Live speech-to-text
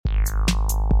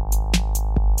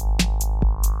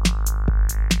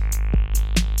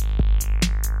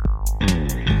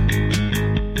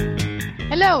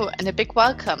Hello and a big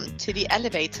welcome to the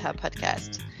Elevator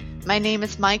podcast. My name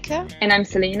is Maika. And I'm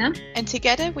Selena. And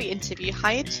together we interview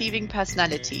high-achieving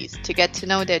personalities to get to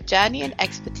know their journey and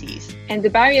expertise. And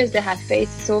the barriers they have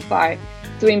faced so far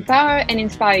to empower and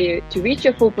inspire you to reach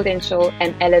your full potential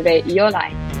and elevate your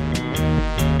life.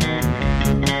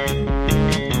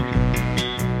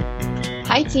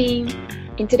 Hi team!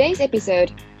 In today's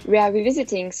episode, we are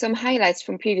revisiting some highlights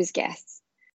from previous guests.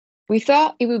 We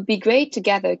thought it would be great to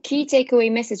gather key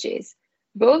takeaway messages,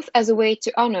 both as a way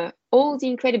to honor all the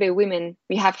incredible women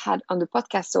we have had on the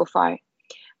podcast so far,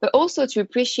 but also to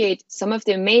appreciate some of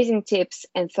the amazing tips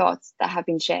and thoughts that have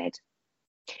been shared.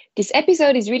 This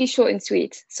episode is really short and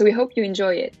sweet, so we hope you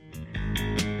enjoy it.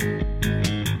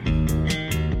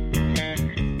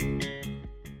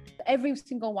 Every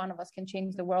single one of us can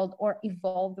change the world or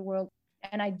evolve the world.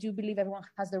 And I do believe everyone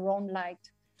has their own light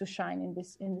to shine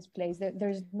in this place.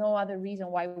 There's no other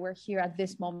reason why we're here at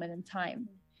this moment in time.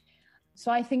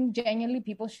 So I think genuinely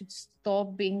people should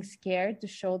stop being scared to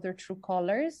show their true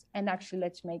colors and actually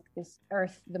let's make this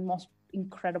earth the most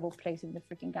incredible place in the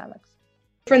freaking galaxy.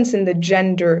 The difference in the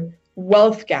gender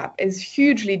wealth gap is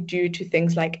hugely due to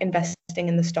things like investing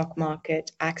in the stock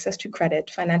market, access to credit,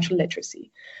 financial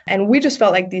literacy. And we just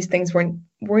felt like these things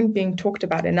weren't being talked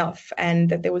about enough, and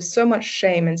that there was so much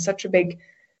shame and such a big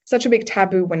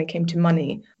taboo when it came to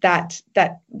money that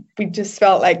we just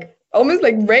felt like almost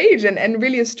like rage and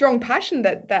really a strong passion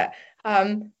that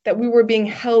we were being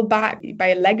held back by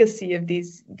a legacy of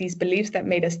these beliefs that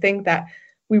made us think that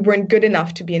we weren't good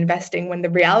enough to be investing, when the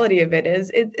reality of it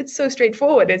is it's so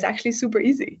straightforward. It's actually super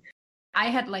easy. I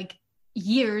had like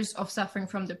years of suffering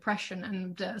from depression,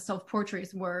 and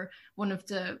self-portraits were one of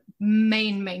the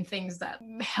main things that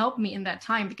helped me in that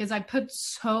time, because I put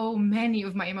so many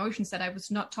of my emotions that I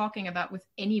was not talking about with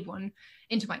anyone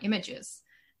into my images.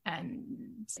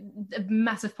 And a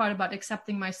massive part about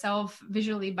accepting myself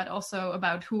visually, but also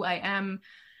about who I am,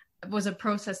 was a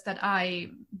process that I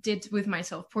did with my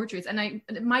self-portraits. And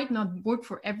it might not work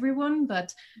for everyone,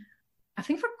 but I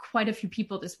think for quite a few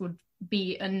people, this would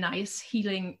be a nice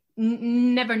healing,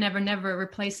 never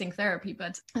replacing therapy,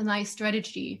 but a nice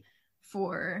strategy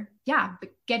for,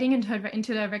 getting into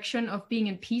the direction of being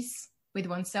in peace with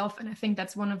oneself. And I think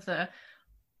that's one of the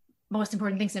most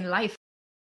important things in life.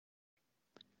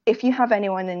 If you have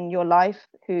anyone in your life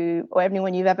or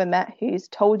anyone you've ever met who's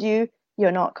told you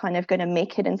you're not kind of going to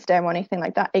make it in STEM or anything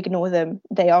like that, ignore them.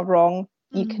 They are wrong.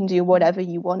 You can do whatever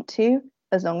you want to,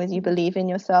 as long as you believe in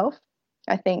yourself.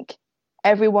 I think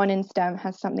everyone in STEM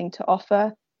has something to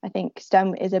offer. I think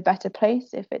STEM is a better place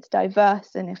if it's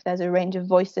diverse and if there's a range of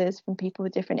voices from people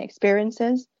with different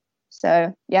experiences.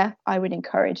 So yeah, I would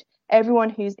encourage everyone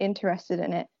who's interested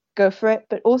in it, go for it.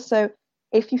 But also,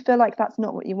 if you feel like that's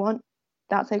not what you want,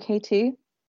 that's okay too.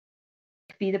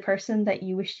 Be the person that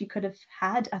you wish you could have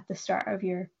had at the start of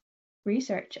your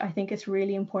research. I think it's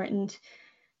really important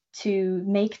to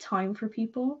make time for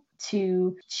people,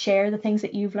 to share the things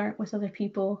that you've learned with other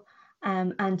people,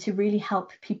 and to really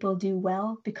help people do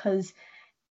well, because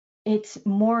it's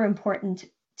more important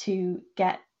to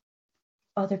get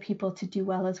other people to do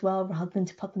well as well, rather than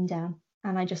to put them down.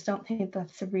 And I just don't think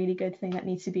that's a really good thing that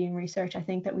needs to be in research. I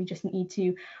think that we just need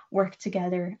to work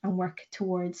together and work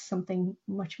towards something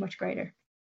much greater.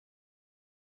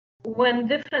 When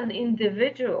different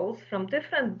individuals from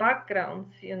different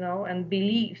backgrounds, and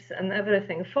beliefs and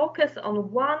everything, focus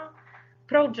on one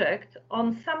project,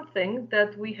 on something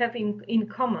that we have in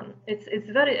common,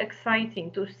 it's very exciting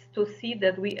to see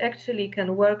that we actually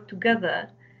can work together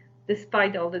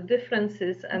despite all the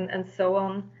differences and so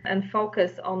on, and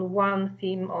focus on one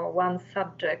theme or one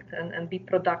subject and be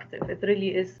productive. It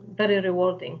really is very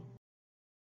rewarding.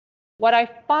 What I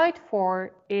fight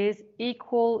for is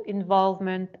equal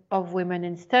involvement of women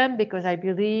in STEM, because I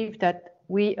believe that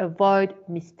we avoid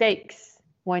mistakes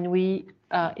when we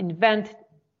invent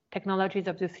technologies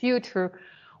of the future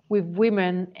with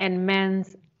women and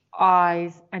men's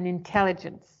eyes and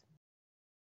intelligence.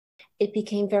 It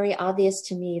became very obvious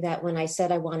to me that when I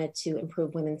said I wanted to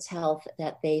improve women's health,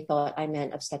 that they thought I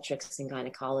meant obstetrics and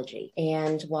gynecology.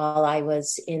 And while I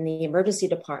was in the emergency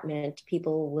department,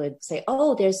 people would say,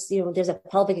 "Oh, there's a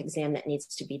pelvic exam that needs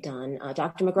to be done.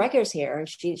 Dr. McGregor's here, and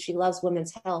she loves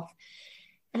women's health."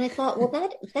 And I thought, well,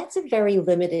 that's a very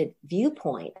limited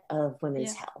viewpoint of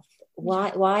women's health.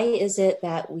 Why is it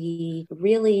that we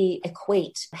really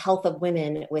equate health of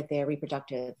women with their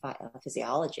reproductive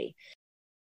physiology?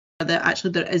 That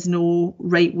actually there is no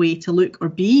right way to look or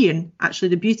be, and actually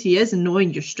the beauty is in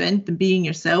knowing your strength and being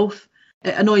yourself.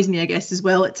 It annoys me, I guess, as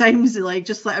well at times, like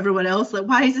just like everyone else, like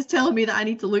why is this telling me that I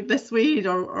need to look this way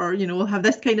or have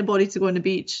this kind of body to go on the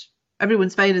beach?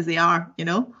 everyone's fine as they are, you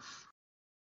know?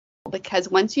 Because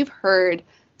once you've heard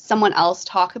someone else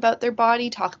talk about their body,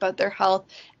 talk about their health,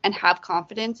 and have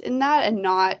confidence in that and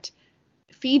not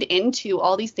feed into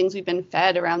all these things we've been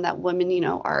fed around that women, you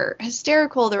know, are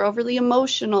hysterical, they're overly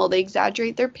emotional, they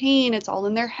exaggerate their pain, it's all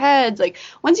in their heads. Like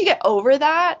once you get over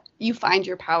that, you find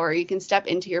your power. You can step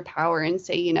into your power and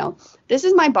say, you know, this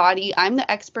is my body. I'm the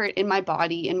expert in my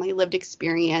body, in my lived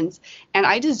experience, and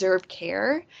I deserve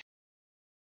care.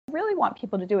 I really want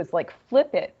people to do is like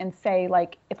flip it and say,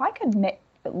 like, if I could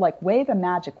like wave a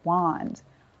magic wand,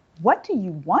 what do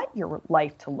you want your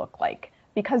life to look like?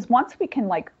 Because once we can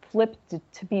like flip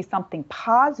to be something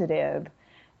positive,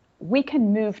 we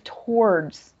can move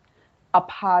towards a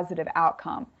positive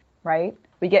outcome, right?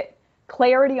 We get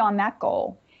clarity on that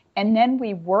goal, and then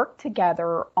we work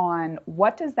together on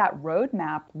what does that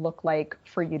roadmap look like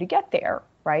for you to get there,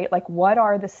 right? Like what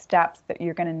are the steps that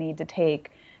you're going to need to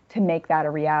take to make that a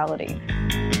reality?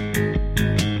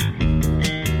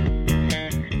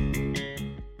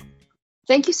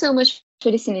 Thank you so much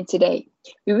for listening today.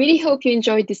 We really hope you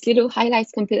enjoyed this little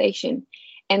highlights compilation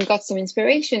and got some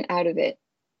inspiration out of it.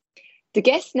 The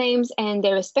guest names and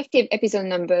their respective episode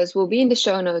numbers will be in the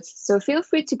show notes, so feel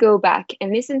free to go back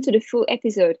and listen to the full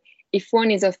episode if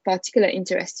one is of particular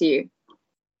interest to you.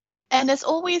 And as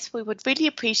always, we would really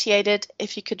appreciate it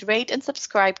if you could rate and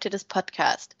subscribe to this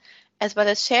podcast, as well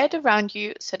as share it around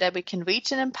you so that we can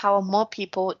reach and empower more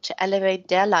people to elevate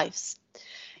their lives.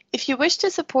 If you wish to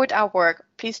support our work,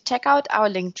 please check out our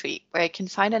Linktree, where you can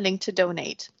find a link to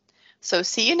donate. So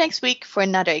see you next week for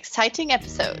another exciting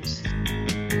episode.